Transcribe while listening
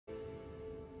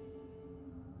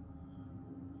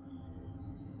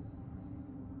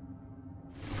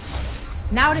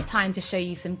Now it is time to show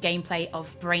you some gameplay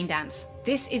of Braindance.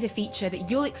 This is a feature that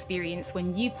you'll experience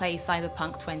when you play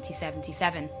Cyberpunk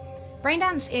 2077.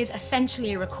 Braindance is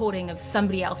essentially a recording of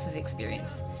somebody else's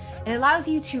experience. It allows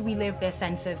you to relive their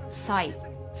sense of sight,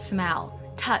 smell,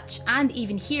 touch, and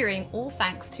even hearing, all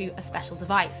thanks to a special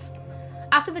device.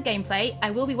 After the gameplay, I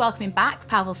will be welcoming back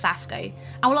Pavel Sasko,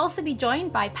 and will also be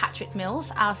joined by Patrick Mills,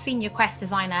 our senior quest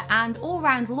designer and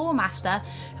all-round lore master,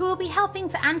 who will be helping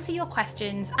to answer your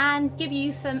questions and give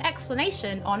you some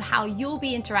explanation on how you'll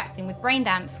be interacting with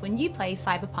Braindance when you play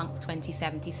Cyberpunk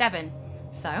 2077.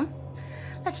 So,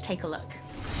 let's take a look.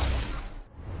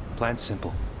 Plan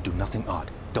simple. Do nothing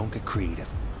odd. Don't get creative.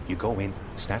 You go in,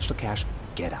 snatch the cash,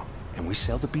 get out. And we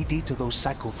sell the BD to those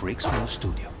psycho freaks from the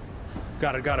studio.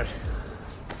 Got it.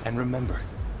 And remember,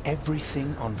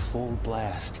 everything on full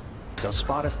blast. They'll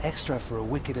spot us extra for a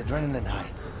wicked adrenaline high.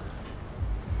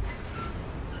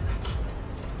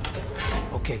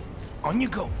 Okay, on you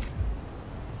go.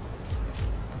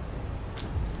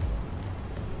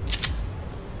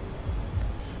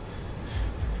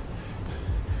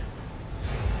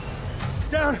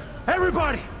 Down!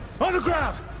 Everybody! On the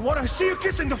ground! I want to see you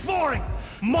kissing the flooring!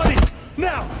 Money!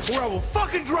 Now! Or I will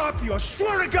fucking drop you, I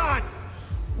swear to God!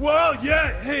 Well,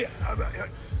 yeah, hey...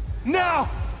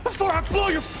 now! Before I blow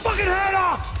your fucking head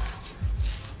off!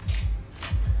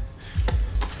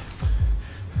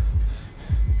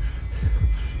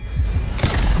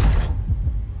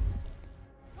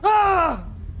 Ah!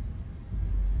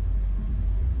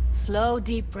 Slow,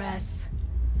 deep breaths.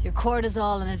 Your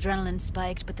cortisol and adrenaline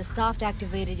spiked, but the soft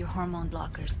activated your hormone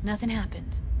blockers. Nothing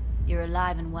happened. You're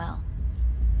alive and well.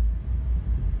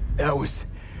 That was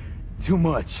too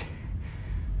much.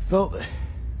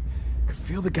 Could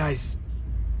feel the guy's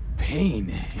pain,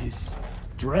 his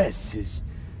stress, his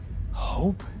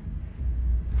hope.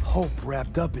 Hope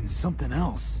wrapped up in something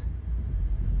else.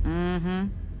 Mm-hmm.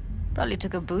 Probably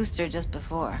took a booster just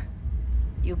before.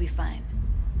 You'll be fine.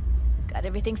 Got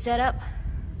everything set up?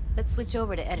 Let's switch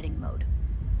over to editing mode.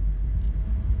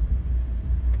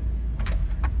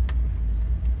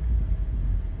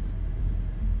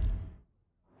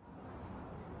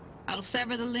 I'll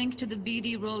sever the link to the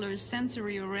BD Roller's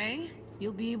sensory array.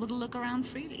 You'll be able to look around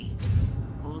freely.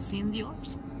 Whole scene's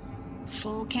yours.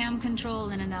 Full cam control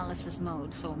in analysis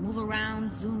mode, so move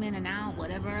around, zoom in and out,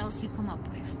 whatever else you come up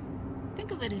with.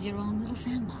 Think of it as your own little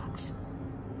sandbox.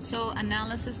 So,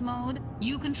 analysis mode,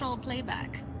 you control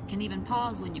playback. Can even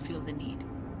pause when you feel the need.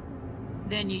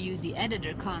 Then you use the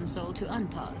editor console to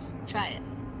unpause. Try it.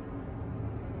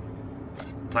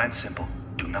 Plan simple.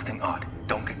 Do nothing odd.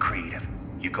 Don't get creative.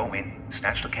 You go in,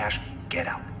 snatch the cash, get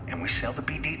out. And we sell the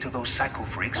BD to those psycho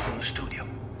freaks from the studio.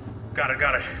 Got it.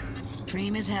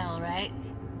 Dream as hell, right?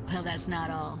 Well, that's not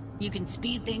all. You can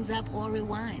speed things up or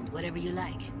rewind, whatever you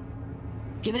like.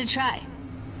 Give it a try.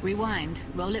 Rewind,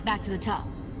 roll it back to the top.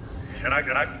 Can I?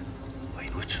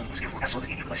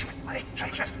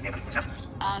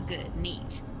 All good,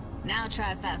 neat. Now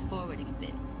try fast forwarding a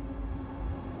bit.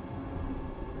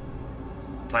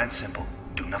 Plan simple.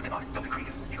 Do nothing odd. Don't be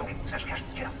creative. You go in, snatch the cash,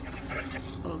 get out.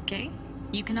 Okay.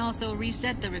 You can also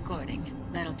reset the recording.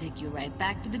 That'll take you right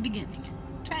back to the beginning.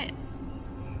 Try it.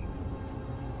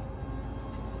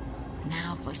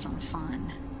 Now for some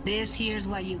fun. This here's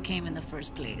why you came in the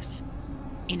first place.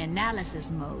 In analysis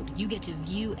mode, you get to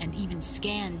view and even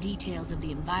scan details of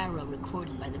the enviro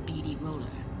recorded by the BD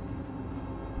Roller.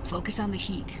 Focus on the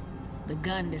heat, the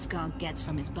gun this gonk gets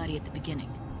from his buddy at the beginning.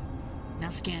 Now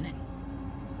scan it.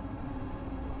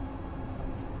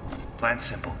 Plan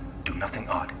simple. Do nothing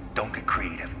odd. Don't get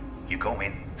creative. You go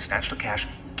in, snatch the cash,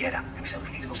 get out. And we sell the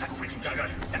BD to those psycho freaks from the studio.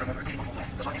 And remember, everything on full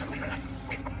blast. That's why you have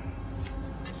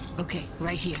to Okay,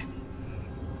 right here.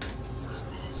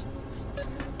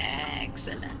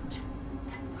 Excellent.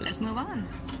 Let's move on.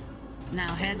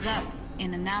 Now heads up.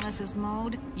 In analysis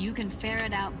mode, you can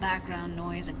ferret out background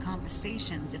noise and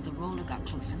conversations if the roller got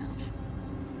close enough.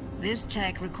 This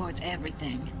tech records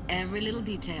everything, every little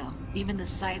detail, even the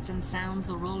sights and sounds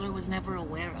the roller was never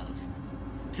aware of.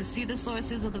 To see the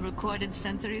sources of the recorded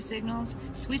sensory signals,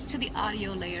 switch to the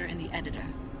audio layer in the editor.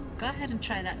 Go ahead and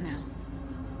try that now.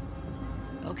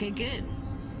 Okay, good.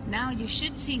 Now you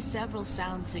should see several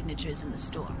sound signatures in the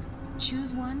store.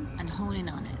 Choose one and hone in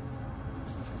on it.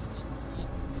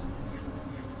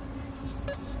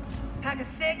 Pack of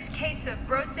 6, case of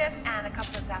Brosif, and a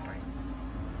couple of zappers.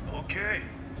 Okay.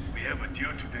 We have a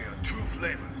deal today on 2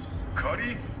 flavors.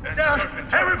 Cuddy and Down. Surf and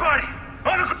Turf. Everybody!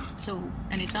 On the... So,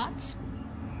 any thoughts?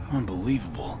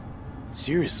 Unbelievable.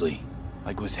 Seriously.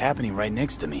 Like what's happening right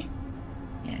next to me.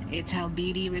 Yeah, it's how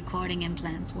BD recording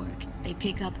implants work. They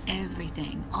pick up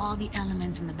everything, all the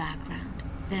elements in the background.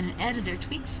 Then an editor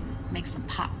tweaks them. makes them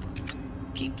pop.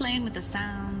 Keep playing with the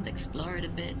sound, explore it a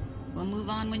bit. We'll move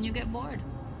on when you get bored.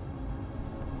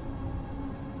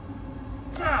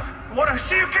 I want to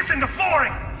see you kissing the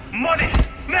flooring! Money!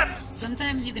 Now!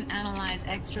 Sometimes you can analyze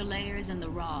extra layers in the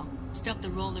raw, stuff the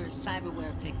roller's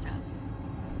cyberware picked up.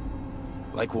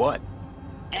 Like what?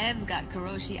 Ev's got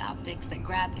Kiroshi optics that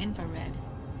grab infrared,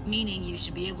 meaning you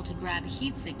should be able to grab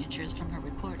heat signatures from her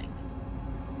recording.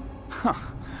 Huh.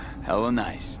 Hella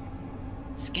nice.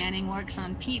 Scanning works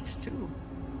on peeps, too.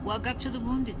 Walk up to the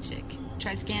wounded chick.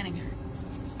 Try scanning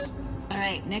her.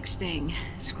 Alright, next thing.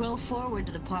 Scroll forward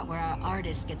to the part where our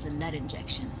artist gets a lead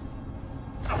injection.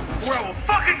 Or I will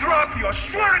fucking drop you, I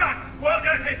swear to God! Well,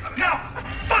 now!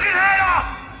 Fucking head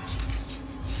off!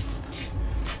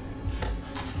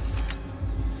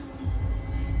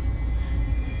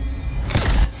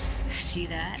 See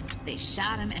that? They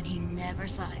shot him and he never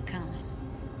saw it coming.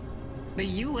 But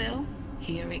you will.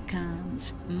 Here it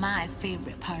comes. My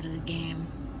favorite part of the game.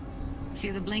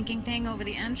 See the blinking thing over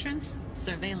the entrance?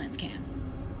 Surveillance cam.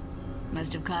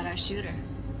 Must have caught our shooter.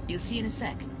 You'll see in a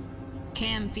sec.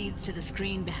 Cam feeds to the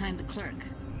screen behind the clerk.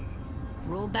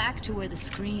 Roll back to where the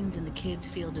screen's in the kid's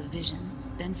field of vision,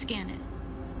 then scan it.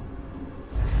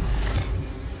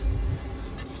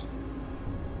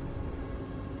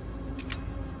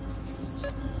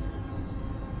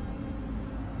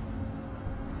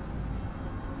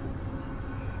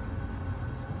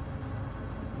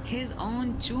 His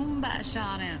own Chumba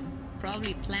shot him.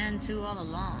 Probably planned to all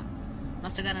along.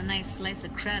 Must have got a nice slice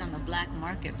of cred on the black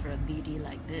market for a BD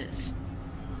like this.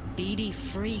 BD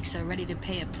freaks are ready to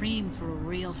pay a preem for a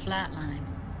real flatline.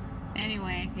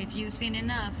 Anyway, if you've seen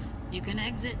enough, you can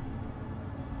exit.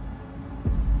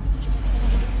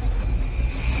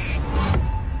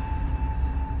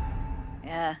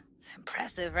 Yeah, it's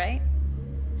impressive, right?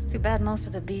 It's too bad most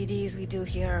of the BDs we do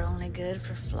here are only good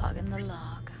for flogging the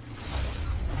log.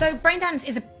 So Braindance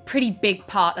is a pretty big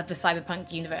part of the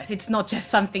Cyberpunk universe. It's not just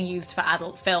something used for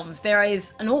adult films. There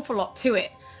is an awful lot to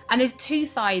it. And there's two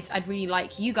sides I'd really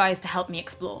like you guys to help me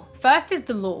explore. First is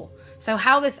the lore, so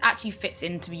how this actually fits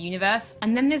into the universe.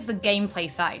 And then there's the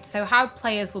gameplay side, so how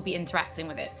players will be interacting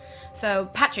with it. So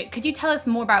Patrick, could you tell us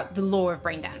more about the lore of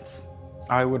Braindance?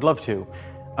 I would love to.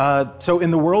 So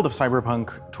in the world of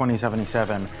Cyberpunk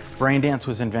 2077, Braindance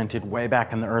was invented way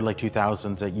back in the early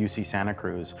 2000s at UC Santa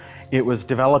Cruz. It was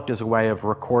developed as a way of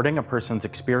recording a person's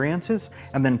experiences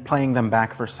and then playing them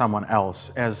back for someone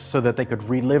else so that they could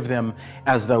relive them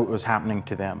as though it was happening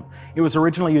to them. It was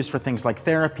originally used for things like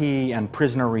therapy and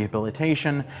prisoner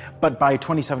rehabilitation, but by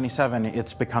 2077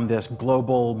 it's become this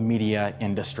global media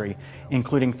industry,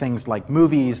 including things like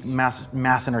movies,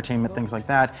 mass entertainment, things like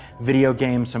that, video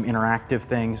games, some interactive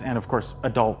things, and of course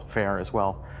adult fare as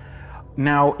well.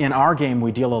 Now in our game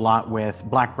we deal a lot with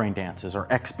black brain dances, or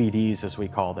XBDs as we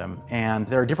call them, and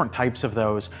there are different types of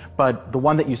those, but the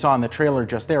one that you saw in the trailer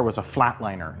just there was a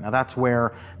flatliner. Now that's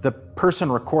where the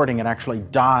person recording it actually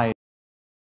died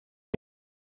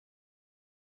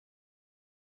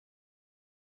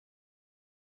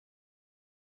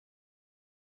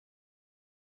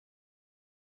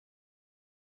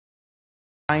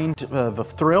of a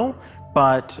thrill,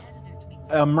 but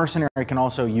a mercenary can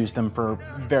also use them for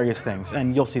various things,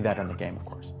 and you'll see that in the game, of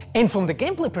course. And from the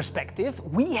gameplay perspective,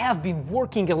 we have been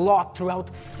working a lot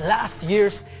throughout last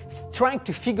years trying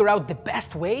to figure out the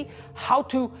best way how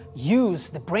to use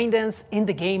the Braindance in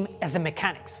the game as a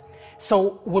mechanics.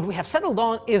 So what we have settled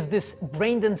on is this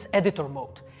Braindance editor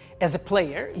mode. As a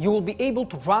player, you will be able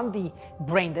to run the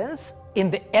Braindance in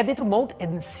the editor mode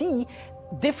and see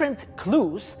different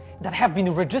clues that have been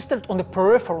registered on the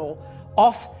peripheral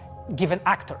of given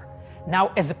actor.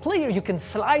 Now, as a player, you can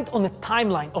slide on the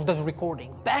timeline of the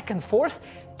recording back and forth,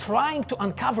 trying to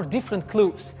uncover different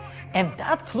clues. And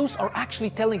that clues are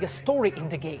actually telling a story in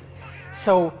the game.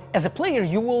 So, as a player,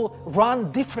 you will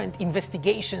run different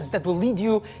investigations that will lead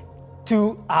you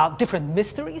to different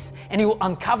mysteries, and you will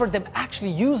uncover them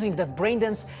actually using that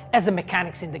Braindance as a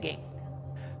mechanics in the game.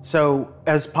 So,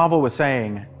 as Pavel was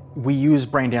saying, we use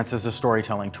Braindance as a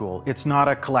storytelling tool. It's not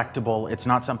a collectible. It's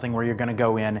not something where you're going to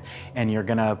go in and you're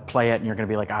going to play it and you're going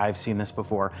to be like, I've seen this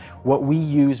before. What we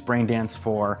use Braindance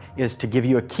for is to give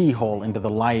you a keyhole into the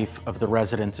life of the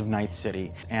residents of Night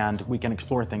City. And we can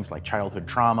explore things like childhood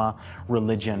trauma,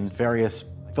 religion, various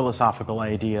philosophical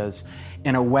ideas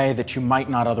in a way that you might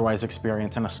not otherwise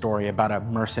experience in a story about a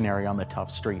mercenary on the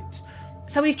tough streets.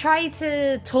 So we've tried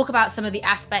to talk about some of the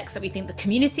aspects that we think the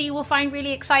community will find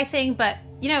really exciting, but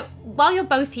you know, while you're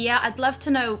both here, I'd love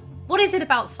to know, what is it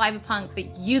about Cyberpunk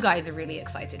that you guys are really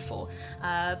excited for?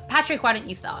 Patrick, why don't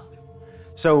you start?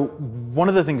 So one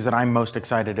of the things that I'm most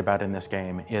excited about in this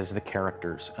game is the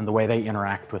characters and the way they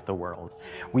interact with the world.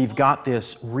 We've got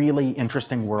this really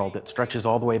interesting world that stretches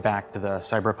all the way back to the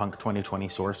Cyberpunk 2020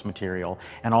 source material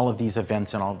and all of these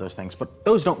events and all of those things, but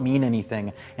those don't mean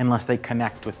anything unless they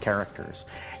connect with characters.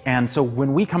 And so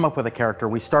when we come up with a character,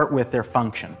 we start with their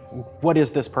function. What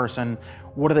is this person?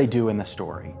 What do they do in the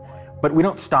story? But we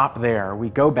don't stop there. We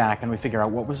go back and we figure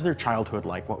out what was their childhood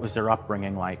like? What was their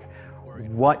upbringing like?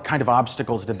 What kind of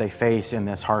obstacles did they face in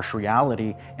this harsh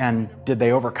reality, and did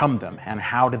they overcome them? And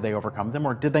how did they overcome them,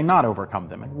 or did they not overcome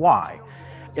them, and why?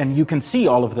 And you can see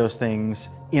all of those things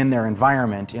in their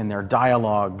environment, in their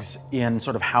dialogues, in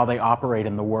sort of how they operate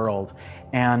in the world.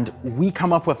 And we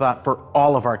come up with that for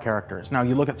all of our characters. Now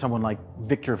you look at someone like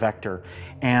Victor Vector,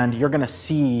 and you're gonna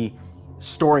see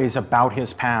stories about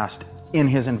his past in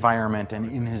his environment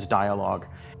and in his dialogue.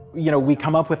 You know, we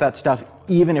come up with that stuff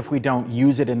even if we don't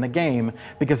use it in the game,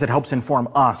 because it helps inform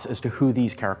us as to who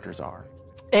these characters are.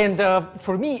 And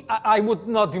for me, I would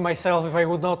not be myself if I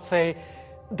would not say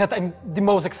that I'm the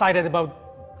most excited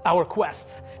about our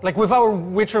quests. Like with our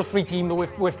Witcher 3 team,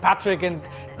 with Patrick and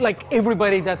like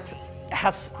everybody that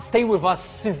has stayed with us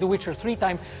since the Witcher 3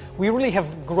 time, we really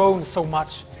have grown so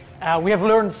much. We have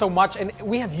learned so much, and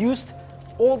we have used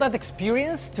all that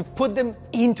experience to put them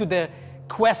into the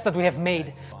quest that we have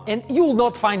made. And you will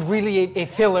not find really a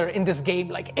filler in this game.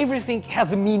 Like everything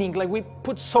has a meaning. Like we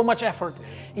put so much effort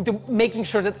into making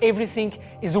sure that everything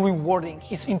is rewarding,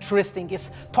 is interesting, is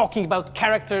talking about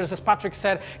characters, as Patrick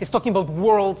said, is talking about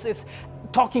worlds, is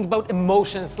talking about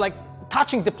emotions, like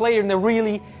touching the player in a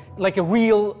really, like a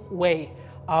real way.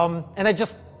 And I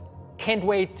just can't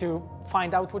wait to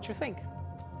find out what you think.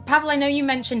 Pavel, I know you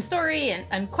mentioned story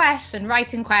and quests and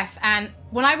writing quests, and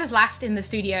when I was last in the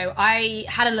studio, I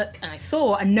had a look and I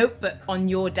saw a notebook on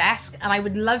your desk, and I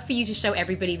would love for you to show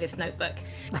everybody this notebook.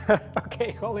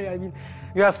 Okay, Holly, I mean,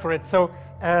 you asked for it. So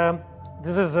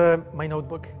this is my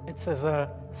notebook. It says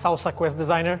Salsa Quest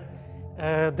Designer.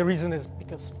 The reason is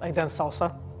because I dance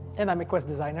salsa, and I'm a quest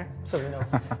designer, so you know.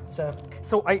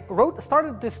 So I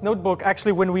started this notebook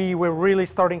actually when we were really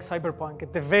starting Cyberpunk.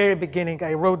 At the very beginning,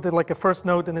 I wrote like a first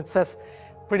note, and it says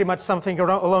pretty much something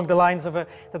along the lines of that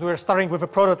we were starting with a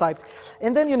prototype.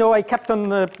 And then, you know, I kept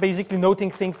on basically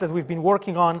noting things that we've been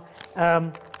working on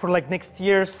for like next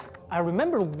years. I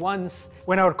remember once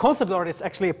when our concept artists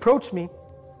actually approached me,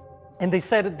 and they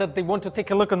said that they want to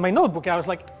take a look on my notebook. I was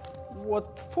like,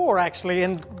 what for actually?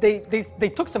 And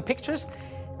they took some pictures.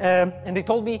 And they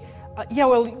told me, yeah,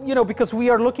 well, you know, because we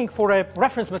are looking for a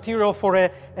reference material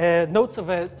for notes of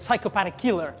a psychopathic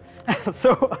killer.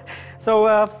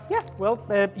 Yeah, well,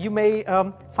 you may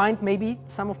find maybe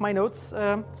some of my notes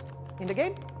in the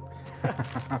game.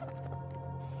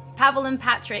 Pavel and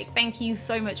Patrick, thank you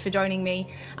so much for joining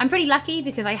me. I'm pretty lucky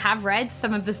because I have read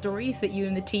some of the stories that you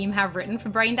and the team have written for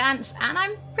Braindance, and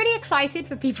I'm pretty excited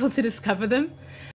for people to discover them.